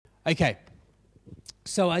Okay,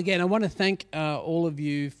 so again, I want to thank all of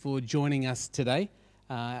you for joining us today.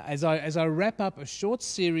 As I wrap up a short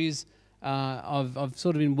series I've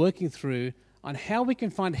sort of been working through on how we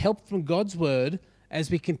can find help from God's Word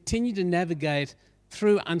as we continue to navigate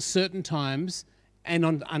through uncertain times and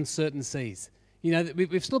on uncertain seas. You know,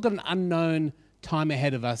 we've still got an unknown time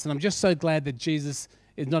ahead of us, and I'm just so glad that Jesus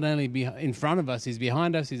is not only in front of us, He's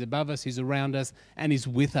behind us, He's above us, He's around us, and He's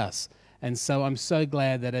with us. And so I'm so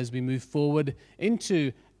glad that as we move forward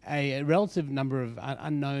into a relative number of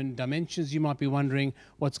unknown dimensions, you might be wondering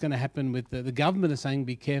what's going to happen with the government is saying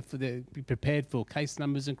be careful, be prepared for case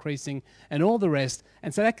numbers increasing and all the rest.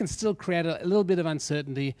 And so that can still create a little bit of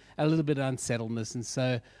uncertainty, a little bit of unsettledness. And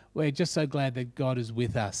so we're just so glad that God is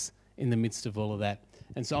with us in the midst of all of that.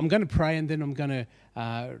 And so I'm going to pray, and then I'm going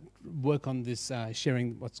to work on this,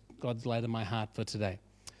 sharing what God's laid on my heart for today.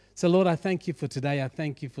 So, Lord, I thank you for today. I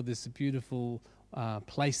thank you for this beautiful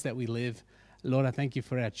place that we live. Lord, I thank you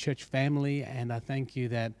for our church family, and I thank you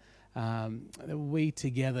that we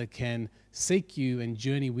together can seek you and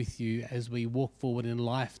journey with you as we walk forward in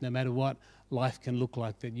life, no matter what life can look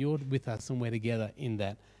like, that you're with us and we're together in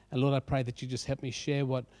that. And Lord, I pray that you just help me share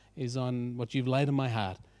what you've laid on my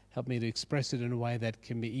heart. Help me to express it in a way that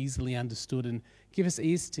can be easily understood, and give us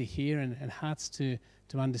ears to hear and hearts to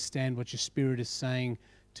understand what your Spirit is saying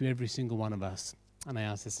to every single one of us. And I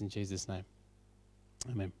ask this in Jesus' name.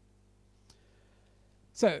 Amen.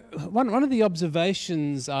 So one of the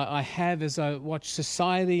observations I have as I watch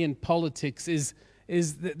society and politics is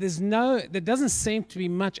that there doesn't seem to be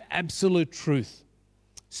much absolute truth.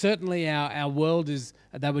 Certainly our world is,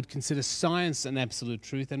 they would consider science an absolute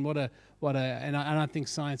truth, and and I think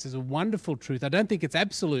science is a wonderful truth. I don't think it's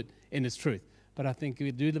absolute in its truth, but I think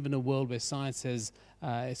we do live in a world where science has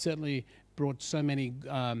certainly brought so many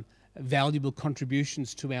valuable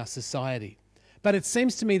contributions to our society. But it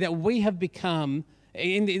seems to me that we have become,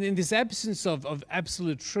 in this absence of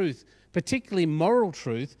absolute truth, particularly moral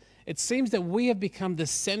truth, it seems that we have become the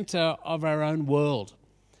center of our own world.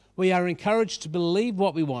 We are encouraged to believe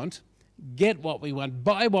what we want, get what we want,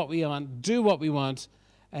 buy what we want, do what we want,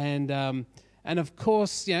 and of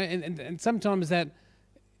course, you know, and sometimes that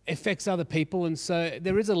affects other people, and so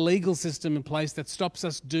there is a legal system in place that stops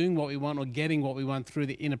us doing what we want or getting what we want through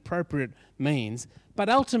the inappropriate means. But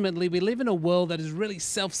ultimately, we live in a world that is really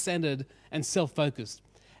self-centered and self-focused.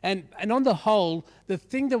 And on the whole, the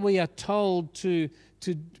thing that we are told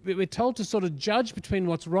we're told to sort of judge between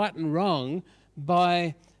what's right and wrong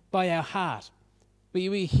by our heart.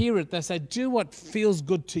 We hear it, they say, do what feels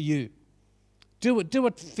good to you. Do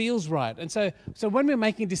what feels right. And so when we're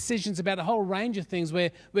making decisions about a whole range of things,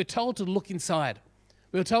 we're told to look inside.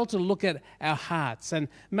 We're told to look at our hearts and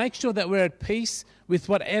make sure that we're at peace with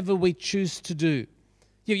whatever we choose to do.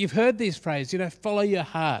 You've heard these phrases, you know, follow your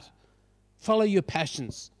heart, follow your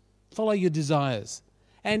passions, follow your desires.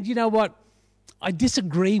 And you know what? I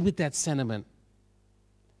disagree with that sentiment.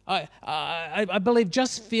 I believe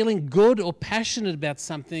just feeling good or passionate about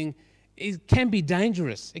something can be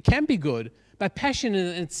dangerous. It can be good, but passion in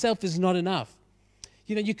itself is not enough.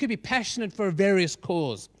 You know, you could be passionate for a various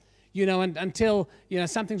cause, you know, until, you know,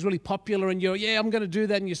 something's really popular and I'm going to do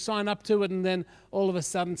that, and you sign up to it, and then all of a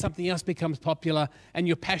sudden something else becomes popular and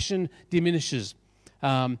your passion diminishes.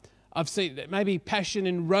 I've seen maybe passion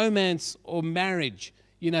in romance or marriage.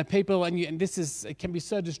 You know, people, and it can be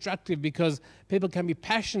so destructive because people can be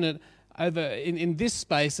passionate over in this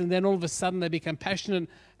space, and then all of a sudden they become passionate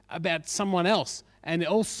about someone else, and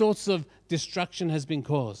all sorts of destruction has been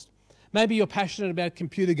caused. Maybe you're passionate about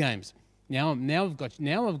computer games. Now I've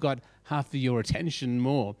got half of your attention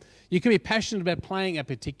more. You can be passionate about playing a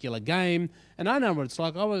particular game, and I know what it's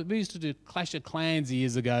like. We used to do Clash of Clans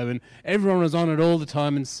years ago, and everyone was on it all the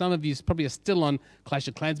time, and some of you probably are still on Clash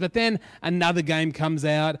of Clans, but then another game comes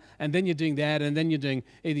out, and then you're doing that, and then you're doing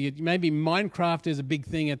maybe Minecraft is a big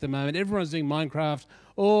thing at the moment. Everyone's doing Minecraft,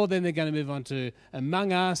 or then they're going to move on to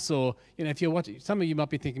Among Us, or, you know, if you're watching, some of you might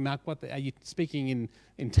be thinking, Mark, are you speaking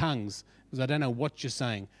in tongues? Because I don't know what you're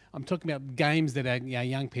saying. I'm talking about games that our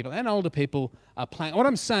young people and older people are playing. What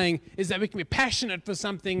I'm saying is that we can be passionate for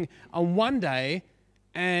something on one day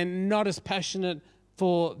and not as passionate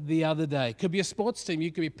for the other day. It could be a sports team.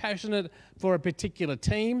 You could be passionate for a particular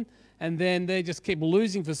team, and then they just keep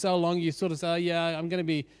losing for so long, you sort of say, oh, yeah, I'm going to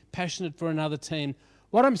be passionate for another team.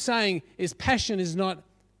 What I'm saying is passion is not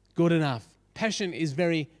good enough. Passion is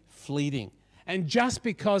very fleeting. And just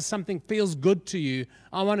because something feels good to you,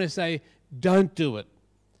 I want to say, don't do it.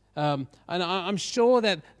 And I'm sure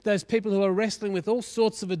that those people who are wrestling with all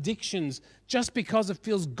sorts of addictions, just because it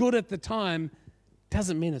feels good at the time,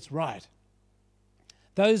 doesn't mean it's right.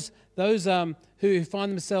 Those who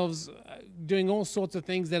find themselves doing all sorts of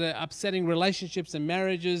things that are upsetting relationships and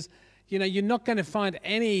marriages, you're not going to find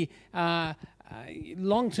any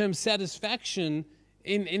long-term satisfaction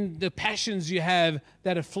in the passions you have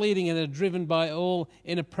that are fleeting and are driven by all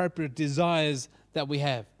inappropriate desires that we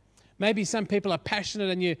have. Maybe some people are passionate,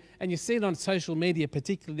 and you see it on social media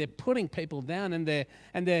particularly. They're putting people down, and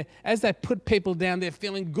as they put people down, they're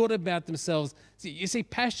feeling good about themselves. You see,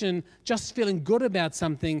 passion, just feeling good about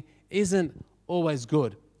something, isn't always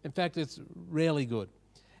good. In fact, it's rarely good.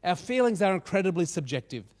 Our feelings are incredibly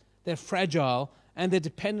subjective. They're fragile, and they're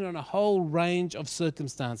dependent on a whole range of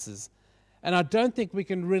circumstances. And I don't think we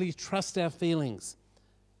can really trust our feelings.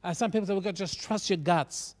 Some people say, "Well, just trust your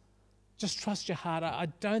guts. Just trust your heart." I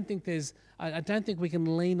don't think we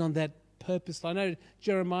can lean on that purposely. I know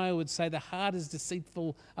Jeremiah would say the heart is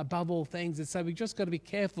deceitful above all things, and so we've just got to be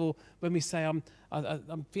careful when we say, I'm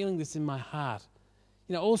feeling this in my heart.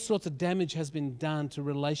 All sorts of damage has been done to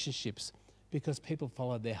relationships because people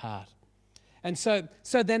followed their heart. And so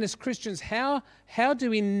then as Christians, how do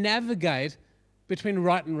we navigate between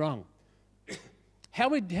right and wrong? How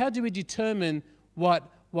do we determine what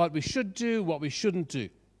we should do, what we shouldn't do?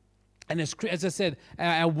 And as I said,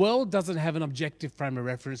 our world doesn't have an objective frame of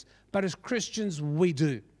reference, but as Christians, we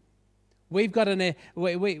do. We've got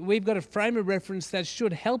a frame of reference that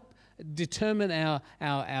should help determine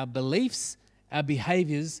our beliefs, our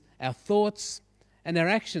behaviors, our thoughts, and our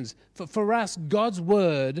actions. For us, God's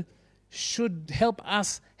word should help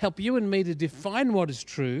you and me to define what is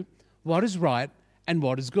true, what is right, and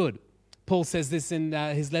what is good. Paul says this in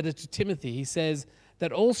his letter to Timothy. He says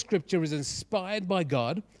that all Scripture is inspired by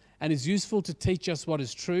God and is useful to teach us what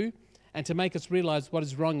is true and to make us realize what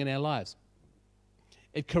is wrong in our lives.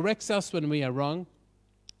 It corrects us when we are wrong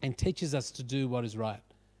and teaches us to do what is right.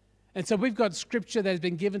 And so we've got Scripture that has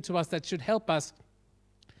been given to us that should help us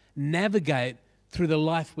navigate through the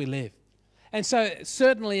life we live. And so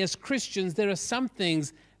certainly as Christians, there are some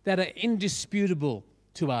things that are indisputable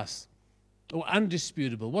to us, or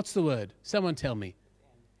undisputable. What's the word? Someone tell me.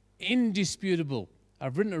 Indisputable.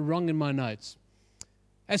 I've written it wrong in my notes.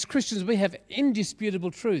 As Christians, we have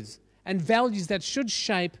indisputable truths and values that should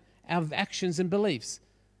shape our actions and beliefs.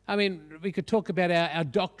 I mean, we could talk about our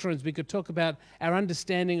doctrines. We could talk about our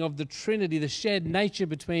understanding of the Trinity, the shared nature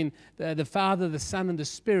between the Father, the Son, and the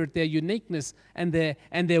Spirit, their uniqueness and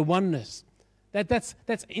their oneness. That's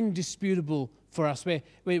indisputable for us.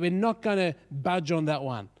 We're not going to budge on that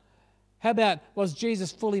one. How about, was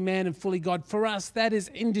Jesus fully man and fully God? For us, that is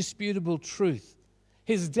indisputable truth.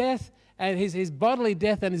 His death and his bodily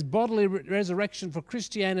death and his bodily resurrection for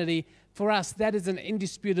Christianity, for us, that is an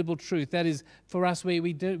indisputable truth. That is, for us,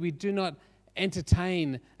 we do not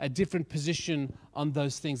entertain a different position on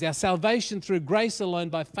those things. Our salvation through grace alone,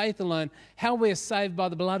 by faith alone, how we are saved by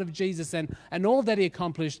the blood of Jesus and all that he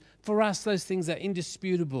accomplished, for us, those things are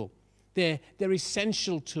indisputable. They're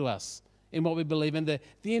essential to us in what we believe, and the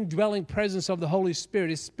indwelling presence of the Holy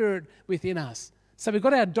Spirit is Spirit within us. So we've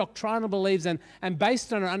got our doctrinal beliefs, and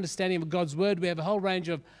based on our understanding of God's Word, we have a whole range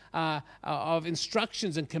of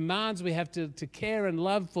instructions and commands. We have to care and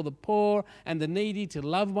love for the poor and the needy, to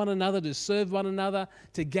love one another, to serve one another,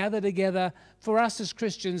 to gather together. For us as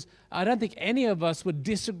Christians, I don't think any of us would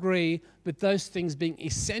disagree with those things being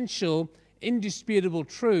essential, indisputable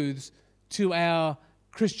truths to our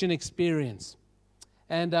Christian experience.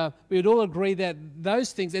 And we would all agree that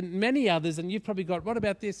those things and many others, and you've probably got, what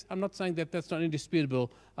about this? I'm not saying that that's not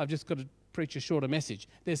indisputable. I've just got to preach a shorter message.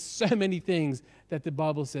 There's so many things that the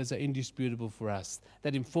Bible says are indisputable for us,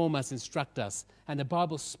 that inform us, instruct us. And the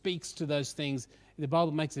Bible speaks to those things. The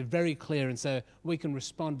Bible makes it very clear, and so we can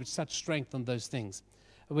respond with such strength on those things.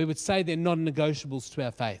 We would say they're non-negotiables to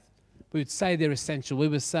our faith. We would say they're essential. We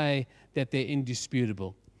would say that they're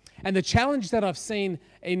indisputable. And the challenge that I've seen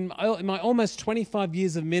in my almost 25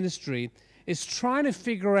 years of ministry is trying to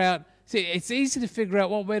figure out, see, it's easy to figure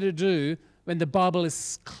out what we're to do when the Bible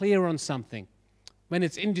is clear on something. When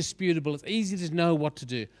it's indisputable, it's easy to know what to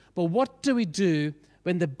do. But what do we do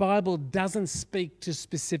when the Bible doesn't speak to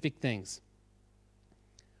specific things?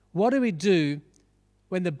 What do we do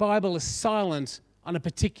when the Bible is silent on a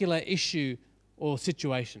particular issue or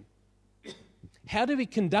situation? How do we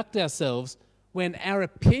conduct ourselves when our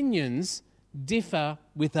opinions differ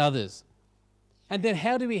with others? And then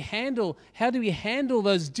how do we handle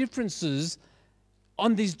those differences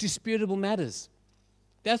on these disputable matters?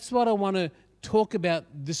 That's what I want to talk about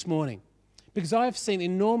this morning, because I've seen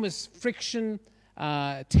enormous friction,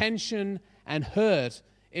 tension, and hurt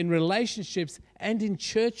in relationships and in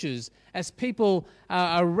churches as people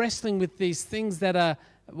are wrestling with these things that are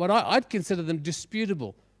what I'd consider them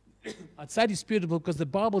disputable. I'd say disputable because the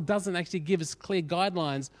Bible doesn't actually give us clear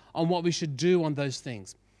guidelines on what we should do on those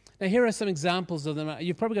things. Now, here are some examples of them.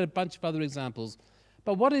 You've probably got a bunch of other examples.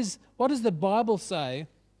 But what does the Bible say?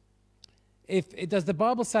 Does the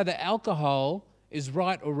Bible say that alcohol is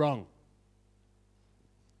right or wrong?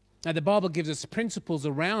 Now, the Bible gives us principles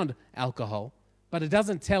around alcohol, but it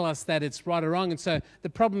doesn't tell us that it's right or wrong. And so the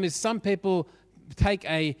problem is some people take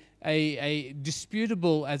a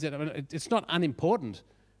disputable as it's not unimportant,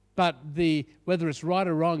 but whether it's right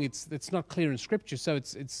or wrong, it's not clear in Scripture, so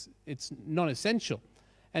it's not essential.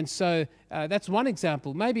 And so that's one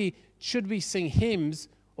example. Maybe should we sing hymns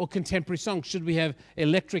or contemporary songs? Should we have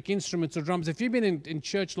electric instruments or drums? If you've been in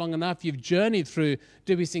church long enough, you've journeyed through,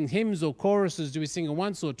 do we sing hymns or choruses? Do we sing it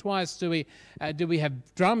once or twice? Do we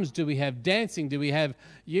have drums? Do we have dancing? Do we have...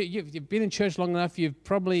 You've been in church long enough, you've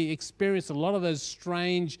probably experienced a lot of those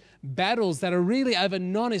strange battles that are really over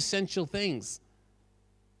non-essential things.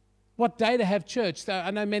 What day to have church? So I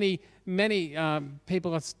know many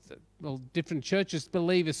people, different churches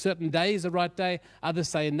believe a certain day is the right day. Others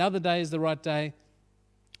say another day is the right day.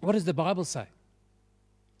 What does the Bible say?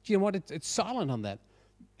 Do you know what? It's silent on that.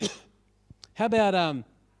 How about a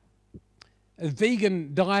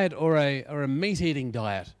vegan diet or a meat-eating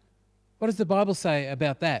diet? What does the Bible say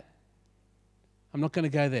about that? I'm not going to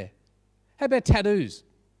go there. How about tattoos?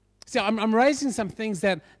 See, I'm raising some things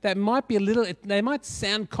that might be they might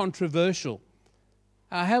sound controversial.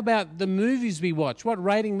 How about the movies we watch? What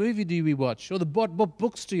rating movie do we watch? Or what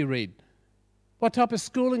books do you read? What type of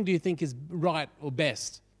schooling do you think is right or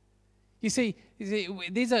best? You see,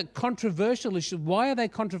 these are controversial issues. Why are they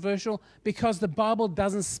controversial? Because the Bible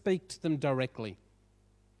doesn't speak to them directly.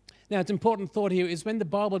 Now, it's important thought here is when the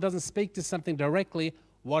Bible doesn't speak to something directly,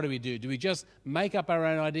 what do? Do we just make up our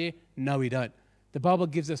own idea? No, we don't. The Bible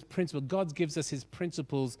gives us principles. God gives us his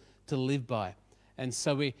principles to live by. And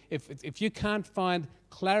so if you can't find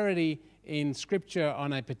clarity in Scripture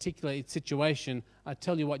on a particular situation, I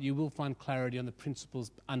tell you what, you will find clarity on the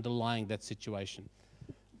principles underlying that situation.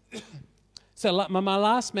 So my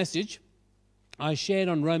last message, I shared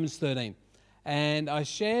on Romans 13. And I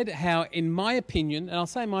shared how, in my opinion, and I'll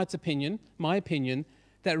say my opinion,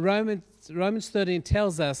 that Romans 13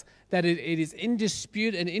 tells us that it is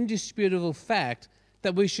an indisputable fact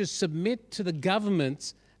that we should submit to the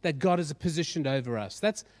governments that God has positioned over us.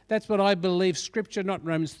 That's what I believe Scripture, not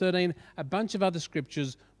Romans 13, a bunch of other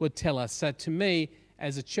scriptures would tell us. So to me,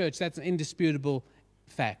 as a church, that's an indisputable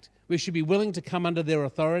fact. We should be willing to come under their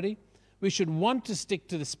authority. We should want to stick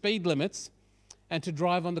to the speed limits and to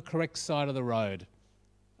drive on the correct side of the road.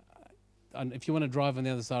 And if you want to drive on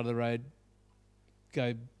the other side of the road,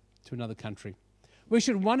 go to another country. We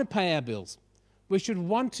should want to pay our bills. We should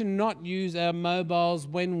want to not use our mobiles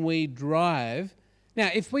when we drive. Now,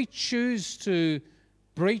 if we choose to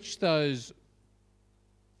breach those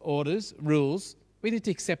rules, we need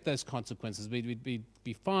to accept those consequences. We'd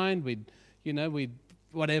be fined, we'd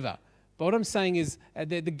whatever. But what I'm saying is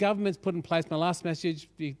the government's put in place, my last message,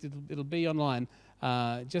 it'll be online,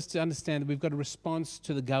 just to understand that we've got a response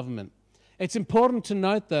to the government. It's important to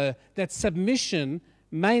note, though, that submission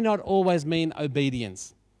may not always mean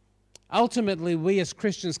obedience. Ultimately, we as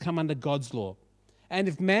Christians come under God's law. And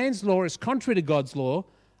if man's law is contrary to God's law,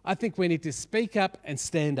 I think we need to speak up and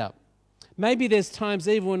stand up. Maybe there's times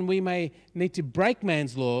even when we may need to break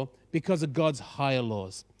man's law because of God's higher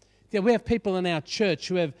laws. Yeah, we have people in our church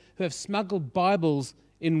who have smuggled Bibles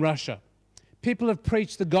in Russia. People have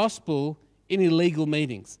preached the gospel in illegal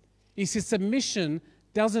meetings. You see, submission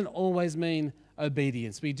doesn't always mean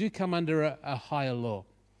obedience. We do come under a higher law.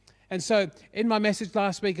 And so in my message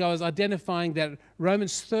last week, I was identifying that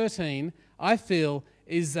Romans 13, I feel,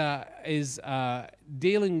 is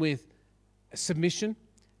dealing with submission,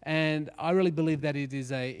 and I really believe that it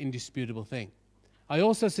is an indisputable thing. I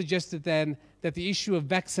also suggested then that the issue of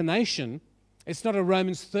vaccination, it's not a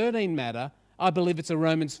Romans 13 matter. I believe it's a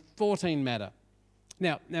Romans 14 matter.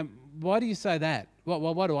 Now, why do you say that?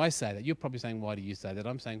 Why do I say that? You're probably saying, why do you say that?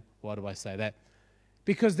 I'm saying, why do I say that?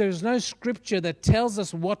 Because there's no scripture that tells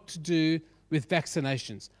us what to do with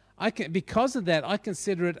vaccinations. Because of that, I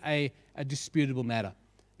consider it a disputable matter.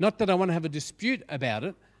 Not that I want to have a dispute about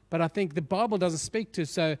it, but I think the Bible doesn't speak to.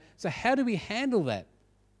 So how do we handle that?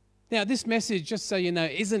 Now, this message, just so you know,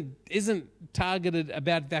 isn't targeted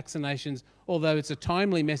about vaccinations, although it's a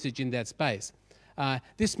timely message in that space.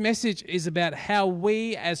 This message is about how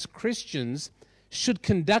we as Christians should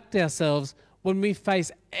conduct ourselves when we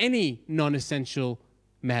face any non-essential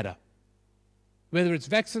matter. Whether it's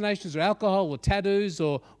vaccinations or alcohol or tattoos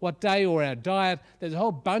or what day or our diet, there's a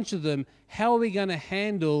whole bunch of them. How are we going to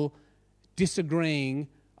handle disagreeing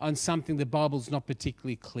on something the Bible's not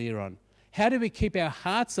particularly clear on? How do we keep our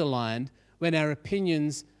hearts aligned when our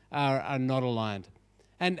opinions are not aligned?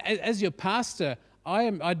 And as your pastor,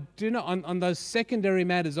 I do not, on those secondary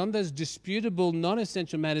matters, on those disputable,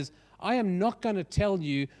 non-essential matters, I am not going to tell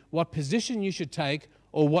you what position you should take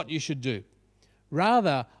or what you should do.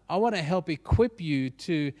 Rather, I want to help equip you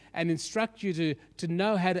to and instruct you to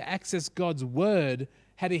know how to access God's word,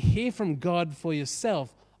 how to hear from God for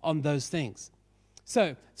yourself on those things.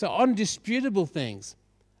 So on disputable things,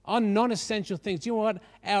 on non-essential things, you know what?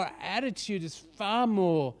 Our attitude is far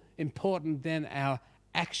more important than our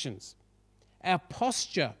actions. Our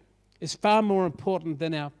posture is far more important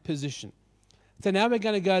than our position. So now we're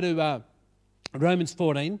going to go to Romans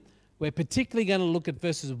 14. We're particularly going to look at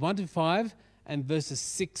verses 1 to 5 and verses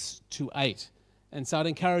 6 to 8. And so I'd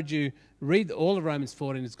encourage you, read all of Romans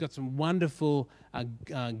 14. It's got some wonderful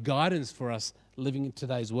guidance for us living in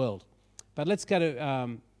today's world. But let's go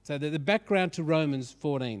to, so the background to Romans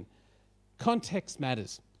 14. Context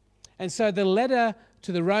matters. And so the letter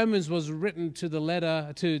to the Romans was written to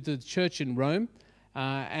the church in Rome,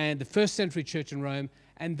 and the first century church in Rome.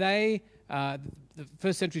 And the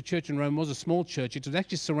first century church in Rome was a small church. It was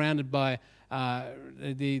actually surrounded by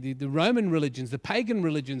the Roman religions, the pagan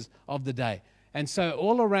religions of the day. And so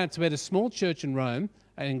all around, so we had a small church in Rome,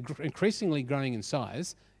 and increasingly growing in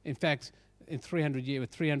size. In fact, in 300 years, with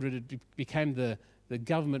 300, it became the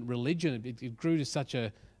government religion. It grew to such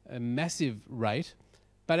a massive rate.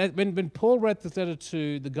 But when Paul wrote this letter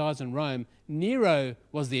to the guys in Rome, Nero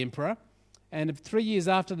was the emperor. And 3 years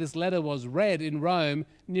after this letter was read in Rome,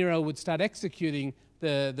 Nero would start executing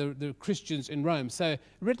the Christians in Rome. So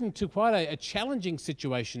written to quite a challenging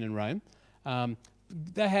situation in Rome.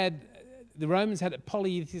 The Romans had a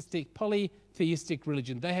polytheistic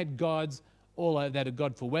religion. They had gods all over. They had a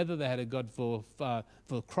god for weather. They had a god for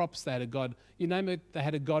crops. They had a god, you name it, they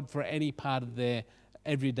had a god for any part of their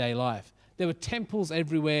everyday life. There were temples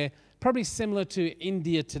everywhere, probably similar to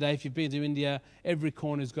India today. If you've been to India, every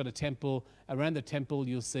corner's got a temple. Around the temple,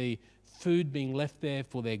 you'll see food being left there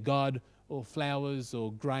for their god, or flowers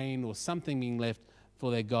or grain or something being left for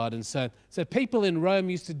their god. And so people in Rome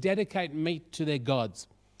used to dedicate meat to their gods.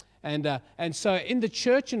 And so in the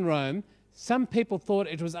church in Rome, some people thought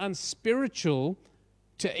it was unspiritual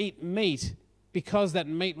to eat meat because that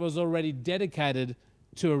meat was already dedicated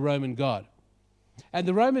to a Roman god. And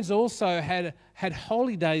the Romans also had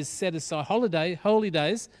holy days set aside, holy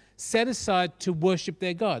days set aside to worship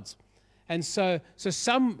their gods. And so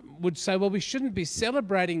some would say, well, we shouldn't be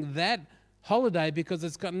celebrating that holiday because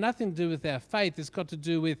it's got nothing to do with our faith. It's got to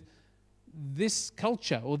do with this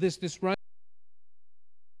culture or this Roman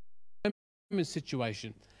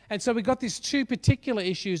situation. And so we got these two particular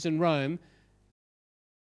issues in Rome.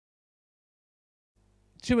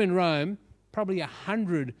 Two in Rome, probably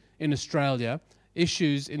 100 in Australia,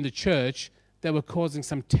 issues in the church that were causing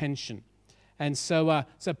some tension. And so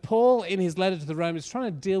Paul, in his letter to the Romans, is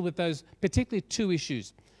trying to deal with those particularly two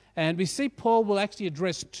issues. And we see Paul will actually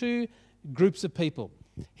address two groups of people.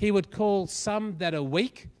 He would call some that are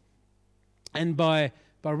weak, and by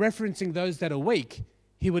referencing those that are weak,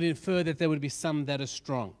 he would infer that there would be some that are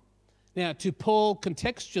strong. Now, to Paul,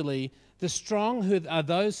 contextually, the strong who are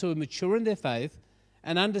those who are mature in their faith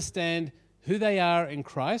and understand who they are in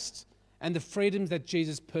Christ and the freedoms that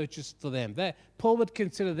Jesus purchased for them. Paul would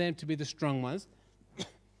consider them to be the strong ones.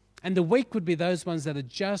 And the weak would be those ones that are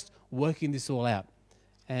just working this all out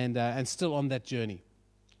and still on that journey.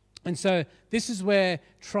 And so this is where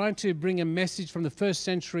trying to bring a message from the first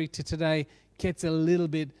century to today gets a little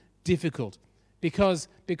bit difficult. Because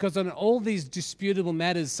on all these disputable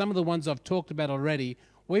matters, some of the ones I've talked about already,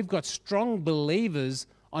 we've got strong believers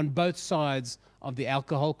on both sides of the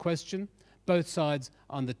alcohol question, both sides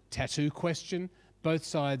on the tattoo question, both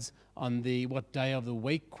sides on the what day of the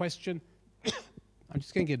week question. I'm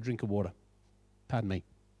just going to get a drink of water. Pardon me.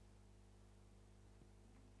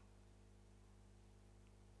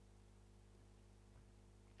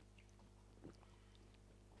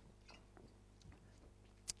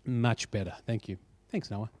 Much better. Thank you. Thanks,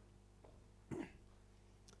 Noah.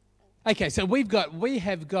 Okay, so we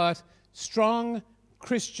have got strong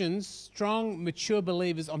Christians, strong, mature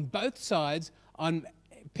believers on both sides.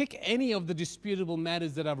 Pick any of the disputable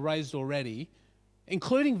matters that I've raised already,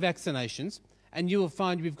 including vaccinations, and you will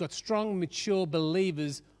find we've got strong, mature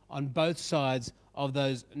believers on both sides of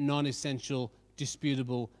those non-essential,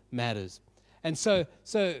 disputable matters. And so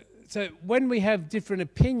when we have different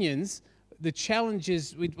opinions, the challenge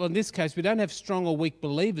is, in this case, we don't have strong or weak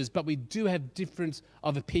believers, but we do have difference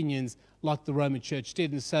of opinions like the Roman Church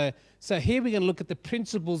did. And so here we're going to look at the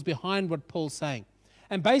principles behind what Paul's saying.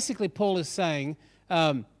 And basically, Paul is saying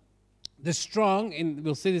The strong, and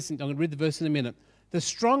we'll see this, I'm going to read the verse in a minute. The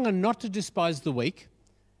strong are not to despise the weak,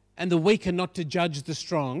 and the weak are not to judge the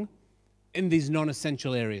strong in these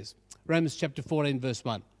non-essential areas. Romans chapter 14, verse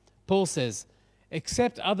 1. Paul says,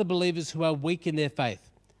 accept other believers who are weak in their faith,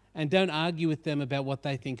 and don't argue with them about what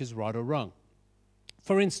they think is right or wrong.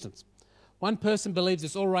 For instance, one person believes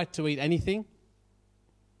it's all right to eat anything,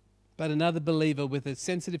 but another believer with a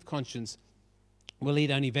sensitive conscience will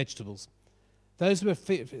eat only vegetables. Those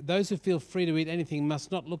who feel free to eat anything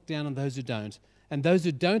must not look down on those who don't, and those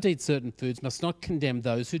who don't eat certain foods must not condemn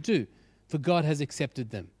those who do, for God has accepted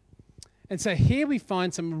them. And so here we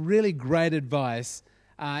find some really great advice.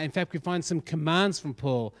 In fact, we find some commands from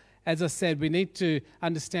Paul. As I said, we need to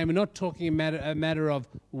understand we're not talking a matter of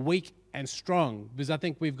weak and strong, because I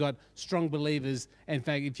think we've got strong believers. In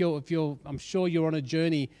fact, if you're, I'm sure you're on a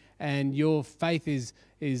journey and your faith is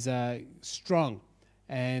strong.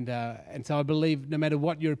 And so I believe no matter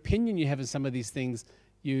what your opinion you have of some of these things,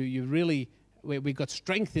 we've got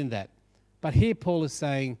strength in that. But here Paul is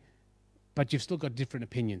saying, but you've still got different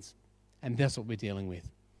opinions. And that's what we're dealing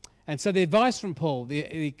with. And so the advice from Paul,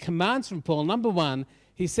 the commands from Paul, number one,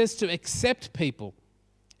 he says to accept people.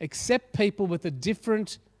 Accept people with a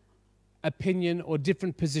different opinion or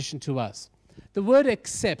different position to us. The word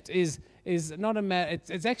accept is not a matter,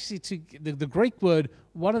 it's actually the Greek word,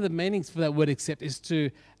 one of the meanings for that word accept is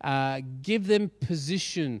to give them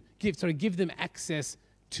give them access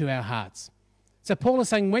to our hearts. So Paul is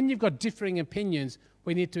saying when you've got differing opinions,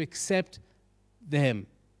 we need to accept them.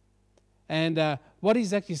 And what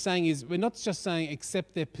he's actually saying is we're not just saying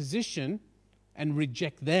accept their position and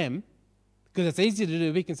reject them, because it's easy to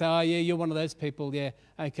do. We can say, oh yeah, you're one of those people, yeah,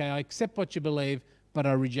 okay, I accept what you believe, but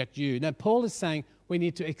I reject you. Now, Paul is saying we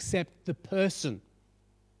need to accept the person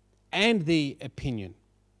and the opinion.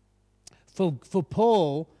 For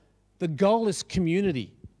Paul, the goal is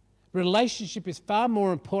community. Relationship is far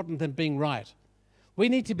more important than being right. We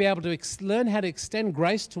need to be able to learn how to extend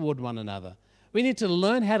grace toward one another. We need to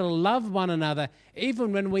learn how to love one another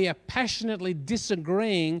even when we are passionately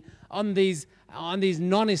disagreeing on these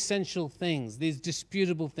non-essential things, these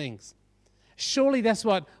disputable things. Surely that's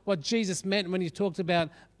what Jesus meant when he talked about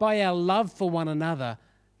by our love for one another,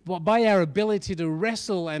 by our ability to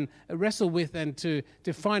wrestle with and to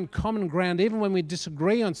find common ground even when we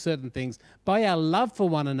disagree on certain things, by our love for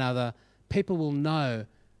one another, people will know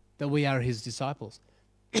that we are his disciples.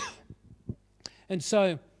 And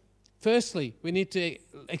so, firstly, we need to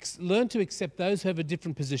learn to accept those who have a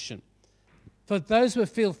different position. For those who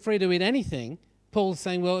feel free to eat anything, Paul's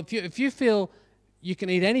saying, well, if you feel you can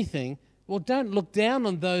eat anything, well, don't look down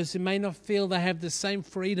on those who may not feel they have the same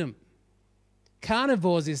freedom.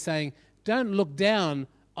 Carnivores is saying, don't look down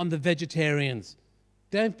on the vegetarians.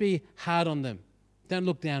 Don't be hard on them. Don't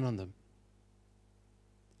look down on them.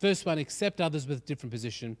 First one, accept others with a different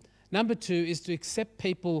position. Number two is to accept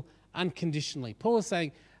people unconditionally. Paul is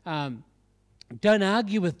saying, don't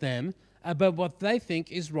argue with them about what they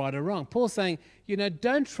think is right or wrong. Paul's saying,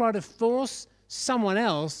 don't try to force someone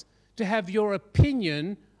else to have your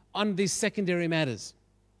opinion on these secondary matters.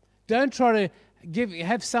 Don't try to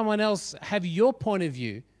have someone else have your point of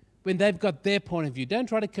view when they've got their point of view. Don't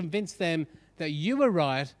try to convince them that you are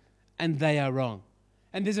right and they are wrong.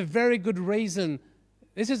 And there's a very good reason.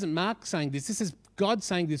 This isn't Mark saying this. This is God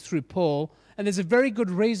saying this through Paul. And there's a very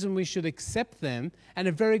good reason we should accept them and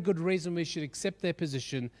a very good reason we should accept their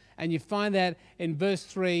position. And you find that in verse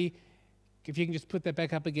 3, if you can just put that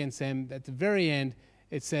back up again, Sam, at the very end,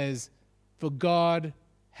 it says, for God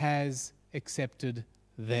has accepted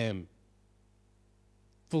them.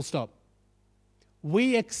 Full stop.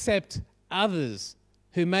 We accept others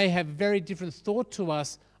who may have very different thought to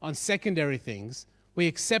us on secondary things. We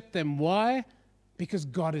accept them. Why? Because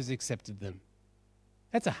God has accepted them.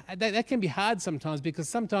 That can be hard sometimes, because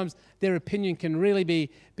sometimes their opinion can really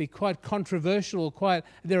be quite controversial,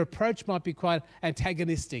 their approach might be quite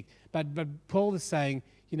antagonistic. But Paul is saying,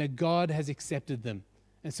 God has accepted them,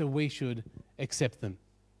 and so we should accept them.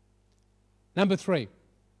 Number 3,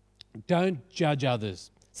 don't judge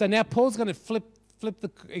others. So now Paul's going to flip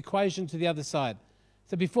the equation to the other side.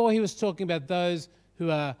 So before he was talking about those who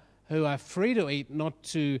are free to eat, not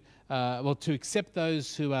to accept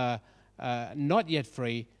those who are not yet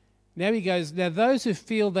free. Now he goes, now those who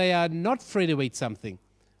feel they are not free to eat something,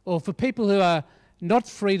 or for people who are not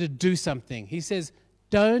free to do something, he says,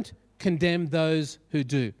 don't condemn those who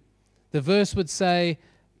do. The verse would say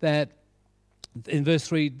that in verse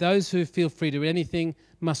 3, those who feel free to eat anything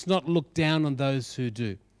must not look down on those who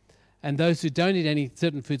do. And those who don't eat any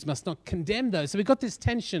certain foods must not condemn those. So we've got this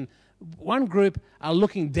tension. One group are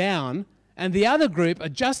looking down And the other group are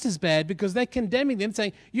just as bad because they're condemning them,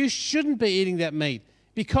 saying, you shouldn't be eating that meat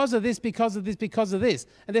because of this, because of this, because of this.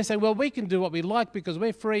 And they're saying, well, we can do what we like because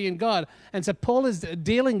we're free in God. And so Paul is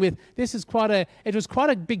dealing with, it was quite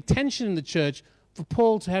a big tension in the church for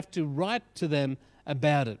Paul to have to write to them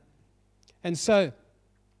about it. And so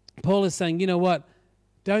Paul is saying, you know what?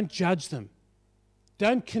 Don't judge them.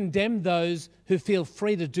 Don't condemn those who feel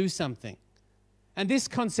free to do something. And this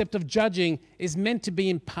concept of judging is meant to be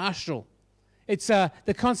impartial. It's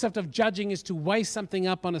the concept of judging is to weigh something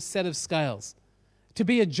up on a set of scales. To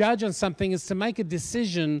be a judge on something is to make a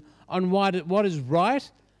decision on what is right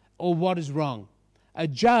or what is wrong. A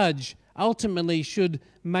judge ultimately should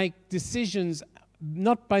make decisions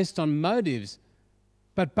not based on motives,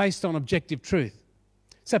 but based on objective truth.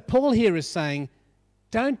 So Paul here is saying,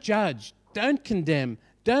 don't judge, don't condemn,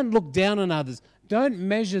 don't look down on others, don't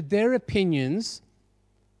measure their opinions,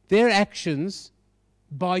 their actions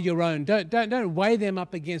by your own. Don't weigh them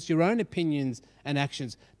up against your own opinions and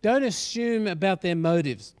actions. Don't assume about their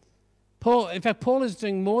motives. Paul is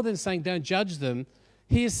doing more than saying don't judge them.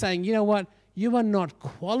 He is saying, you know what? You are not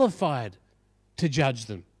qualified to judge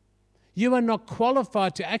them. You are not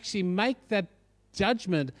qualified to actually make that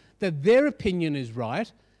judgment that their opinion is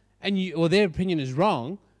right or their opinion is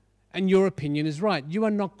wrong and your opinion is right. You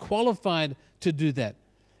are not qualified to do that.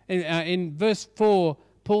 In verse 4,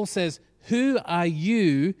 Paul says, who are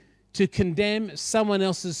you to condemn someone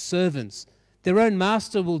else's servants? Their own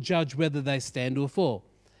master will judge whether they stand or fall.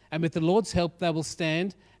 And with the Lord's help, they will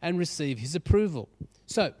stand and receive his approval.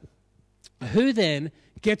 So, who then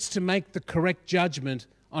gets to make the correct judgment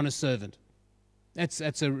on a servant?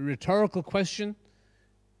 That's a rhetorical question.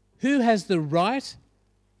 Who has the right,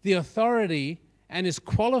 the authority, and is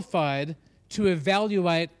qualified to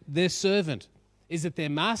evaluate their servant? Is it their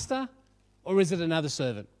master or is it another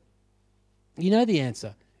servant? You know the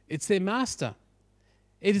answer. It's their master.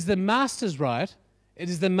 It is the master's right. It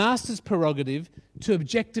is the master's prerogative to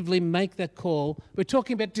objectively make that call. We're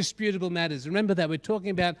talking about disputable matters. Remember that. We're talking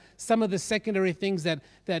about some of the secondary things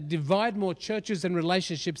that divide more churches and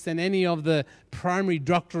relationships than any of the primary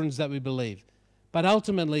doctrines that we believe. But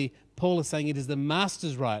ultimately, Paul is saying it is the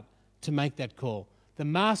master's right to make that call. The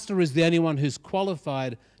master is the only one who's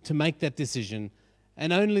qualified to make that decision,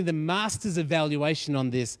 and only the master's evaluation on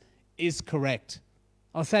this is correct.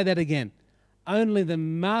 I'll say that again. Only the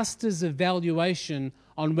master's evaluation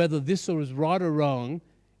on whether this is right or wrong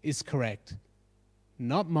is correct.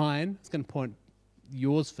 Not mine. It's going to point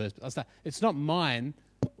yours first. I'll say, it's not mine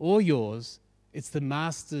or yours. It's the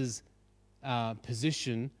master's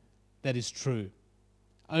position that is true.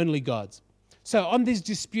 Only God's. So on these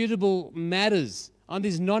disputable matters, on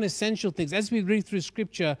these non-essential things, as we read through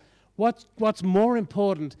Scripture, what's more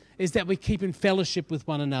important is that we keep in fellowship with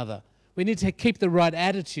one another. We need to keep the right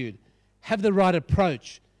attitude, have the right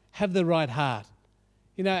approach, have the right heart.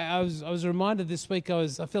 You know, I was reminded this week. I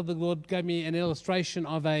felt the Lord gave me an illustration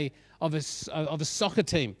of a soccer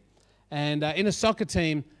team, and in a soccer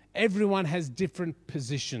team, everyone has different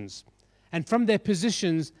positions, and from their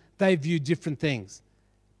positions, they view different things,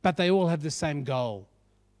 but they all have the same goal,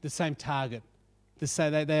 the same target.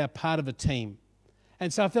 They are part of a team.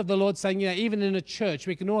 And so I felt the Lord saying, you know, even in a church,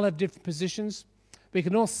 we can all have different positions. We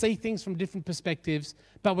can all see things from different perspectives,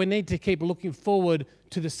 but we need to keep looking forward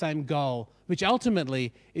to the same goal, which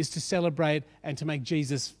ultimately is to celebrate and to make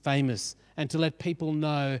Jesus famous and to let people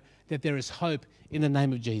know that there is hope in the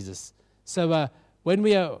name of Jesus. So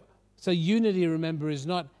unity, remember, is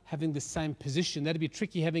not having the same position. That'd be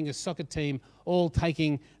tricky having a soccer team all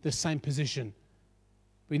taking the same position.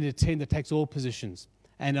 We need a team that takes all positions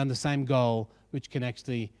and on the same goal, which can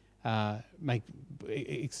actually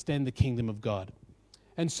extend the kingdom of God.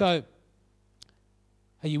 And so,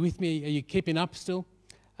 are you with me? Are you keeping up still?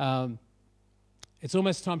 It's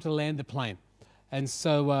almost time to land the plane. And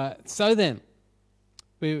so then,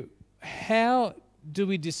 how do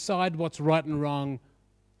we decide what's right and wrong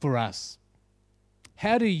for us?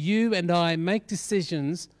 How do you and I make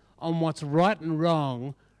decisions on what's right and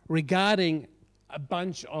wrong regarding a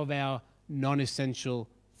bunch of our non-essential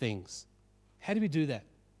things? How do we do that?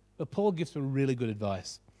 Well, Paul gives some really good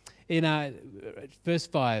advice. In verse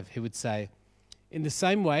 5, he would say, in the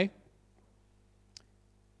same way,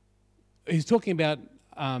 he's talking about,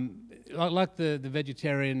 like the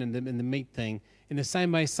vegetarian and the meat thing, in the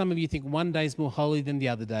same way, some of you think one day is more holy than the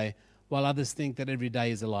other day, while others think that every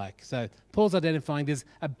day is alike. So Paul's identifying there's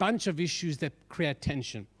a bunch of issues that create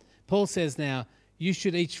tension. Paul says now, you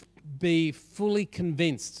should each be fully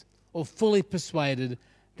convinced or fully persuaded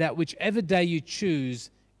that whichever day you choose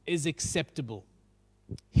is acceptable.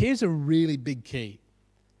 Here's a really big key.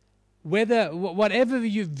 whatever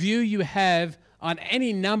view you have on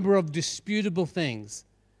any number of disputable things,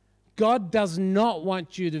 God does not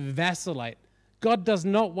want you to vacillate. God does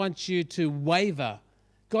not want you to waver.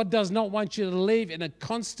 God does not want you to live in a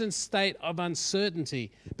constant state of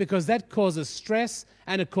uncertainty, because that causes stress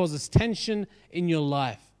and it causes tension in your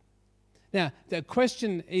life. Now, the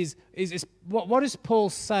question is what is Paul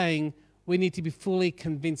saying we need to be fully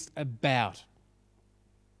convinced about?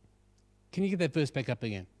 Can you get that verse back up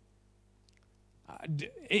again?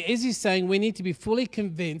 Is he saying we need to be fully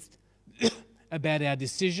convinced about our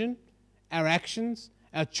decision, our actions,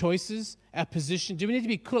 our choices, our position? Do we need to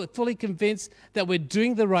be fully convinced that we're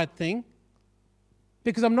doing the right thing?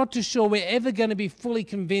 Because I'm not too sure we're ever going to be fully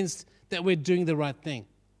convinced that we're doing the right thing.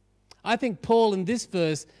 I think Paul in this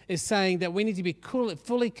verse is saying that we need to be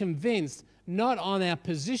fully convinced, not on our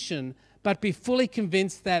position, but be fully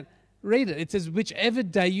convinced that, read it, it says, whichever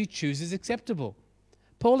day you choose is acceptable.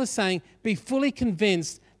 Paul is saying, be fully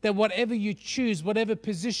convinced that whatever you choose, whatever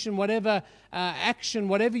position, whatever action,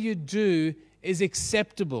 whatever you do is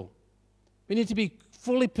acceptable. We need to be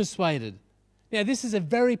fully persuaded. Now, this is a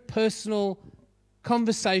very personal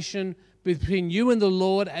conversation between you and the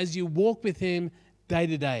Lord as you walk with Him day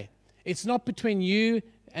to day. It's not between you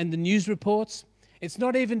and the news reports. It's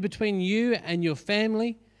not even between you and your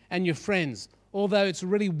family and your friends, although it's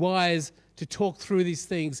really wise to talk through these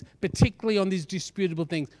things, particularly on these disputable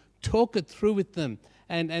things. Talk it through with them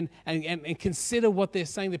and consider what they're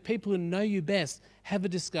saying. The people who know you best, have a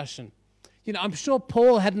discussion. You know, I'm sure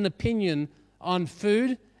Paul had an opinion on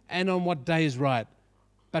food and on what day is right,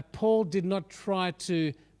 but Paul did not try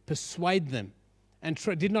to persuade them and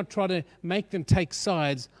did not try to make them take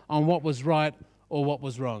sides on what was right or what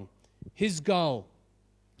was wrong. His goal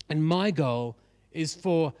and my goal is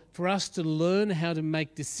for us to learn how to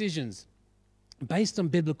make decisions based on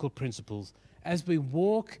biblical principles as we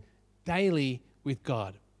walk daily with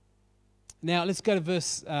God. Now let's go to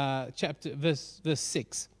verse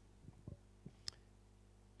 6.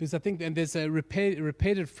 Because I think, and there's a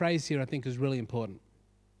repeated phrase here I think is really important.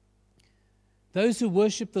 Those who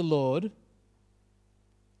worship the Lord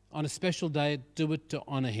on a special day do it to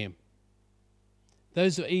honor Him.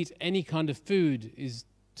 Those who eat any kind of food is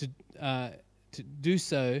to do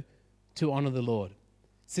so to honor the Lord,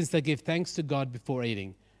 since they give thanks to God before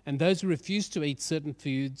eating. And those who refuse to eat certain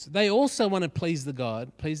foods, they also want to please the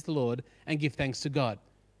Lord, and give thanks to God.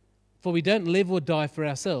 For we don't live or die for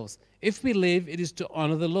ourselves. If we live, it is to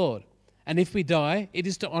honor the Lord. And if we die, it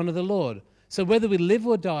is to honor the Lord. So whether we live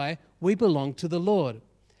or die, we belong to the Lord.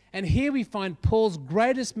 And here we find Paul's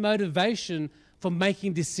greatest motivation for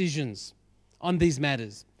making decisions on these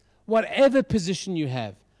matters. Whatever position you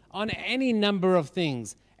have, on any number of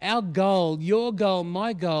things, our goal, your goal,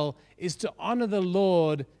 my goal, is to honor the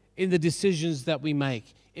Lord in the decisions that we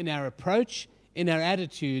make, in our approach, in our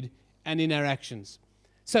attitude, and in our actions.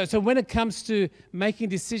 So when it comes to making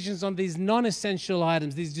decisions on these non-essential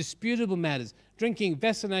items, these disputable matters, drinking,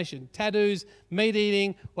 vaccination, tattoos, meat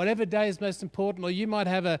eating, whatever day is most important, or you might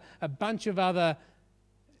have a bunch of other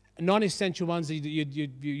non-essential ones that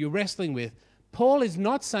you're wrestling with, Paul is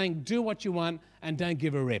not saying do what you want and don't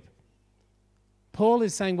give a rip. Paul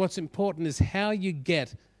is saying what's important is how you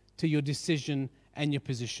get to your decision and your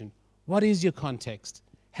position. What is your context?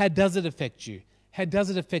 How does it affect you? How does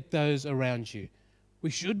it affect those around you? We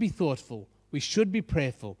should be thoughtful. We should be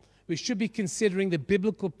prayerful. We should be considering the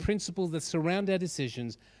biblical principles that surround our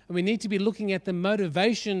decisions. And we need to be looking at the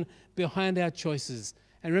motivation behind our choices.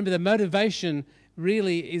 And remember, the motivation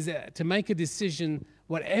really is to make a decision,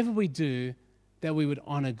 whatever we do, that we would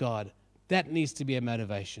honor God. That needs to be a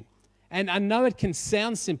motivation. And I know it can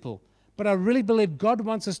sound simple, but I really believe God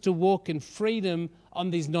wants us to walk in freedom on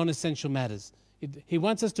these non-essential matters. He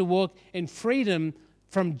wants us to walk in freedom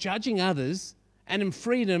from judging others and in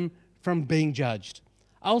freedom from being judged.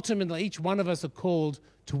 Ultimately, each one of us are called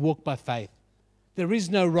to walk by faith. There is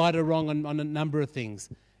no right or wrong on a number of things.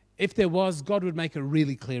 If there was, God would make it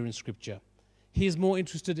really clear in Scripture. He is more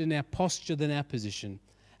interested in our posture than our position.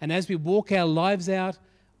 And as we walk our lives out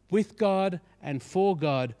with God and for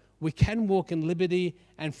God, we can walk in liberty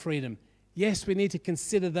and freedom. Yes, we need to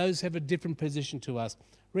consider those who have a different position to us.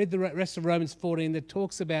 Read the rest of Romans 14 that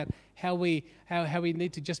talks about how we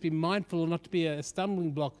need to just be mindful not to be a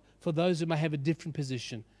stumbling block for those who may have a different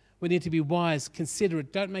position. We need to be wise,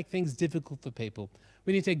 considerate, don't make things difficult for people.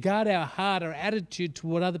 We need to guard our heart, our attitude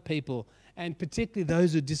toward other people, and particularly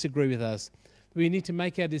those who disagree with us. We need to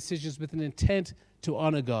make our decisions with an intent to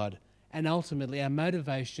honor God. And ultimately, our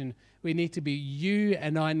motivation, you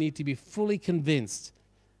and I need to be fully convinced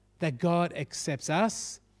that God accepts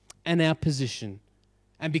us and our position.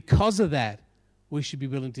 And because of that, we should be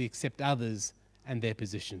willing to accept others and their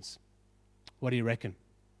positions. What do you reckon?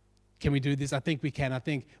 Can we do this? I think we can. I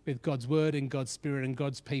think with God's word and God's spirit and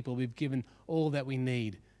God's people, we've given all that we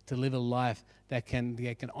need to live a life that can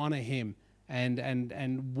honor him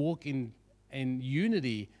and walk in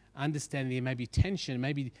unity, understanding there may be tension,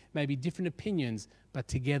 maybe different opinions, but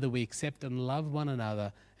together we accept and love one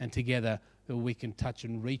another, and together we can touch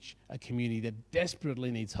and reach a community that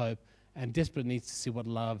desperately needs hope and desperately needs to see what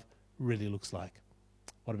love really looks like.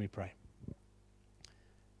 Why don't we pray?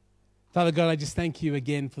 Father God, I just thank you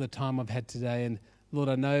again for the time I've had today. And Lord,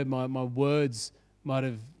 I know my words might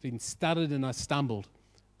have been stuttered and I stumbled.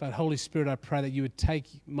 But Holy Spirit, I pray that you would take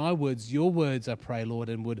my words, your words, I pray, Lord,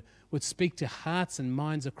 and would speak to hearts and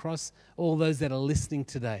minds across all those that are listening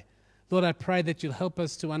today. Lord, I pray that you'll help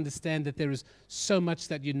us to understand that there is so much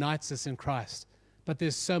that unites us in Christ, but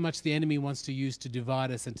there's so much the enemy wants to use to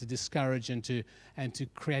divide us and to discourage and to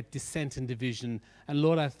create dissent and division. And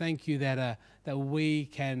Lord, I thank you that we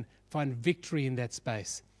can find victory in that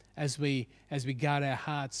space as we guard our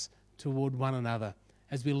hearts toward one another,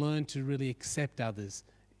 as we learn to really accept others,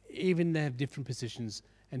 even they have different positions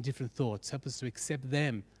and different thoughts. Help us to accept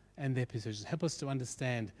them and their positions. Help us to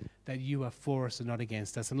understand that you are for us and not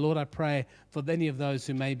against us. And Lord, I pray for any of those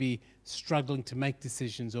who may be struggling to make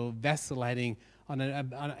decisions or vacillating on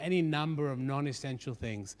any number of non-essential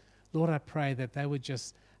things. Lord, I pray that they would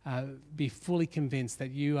just be fully convinced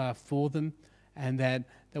that you are for them, and that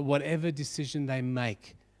whatever decision they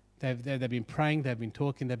make, they've been praying, they've been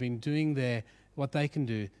talking, they've been doing what they can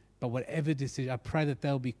do, but whatever decision, I pray that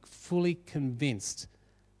they'll be fully convinced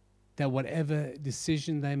that whatever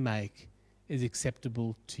decision they make is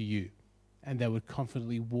acceptable to you, and they would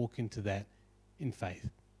confidently walk into that in faith.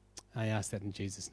 I ask that in Jesus' name.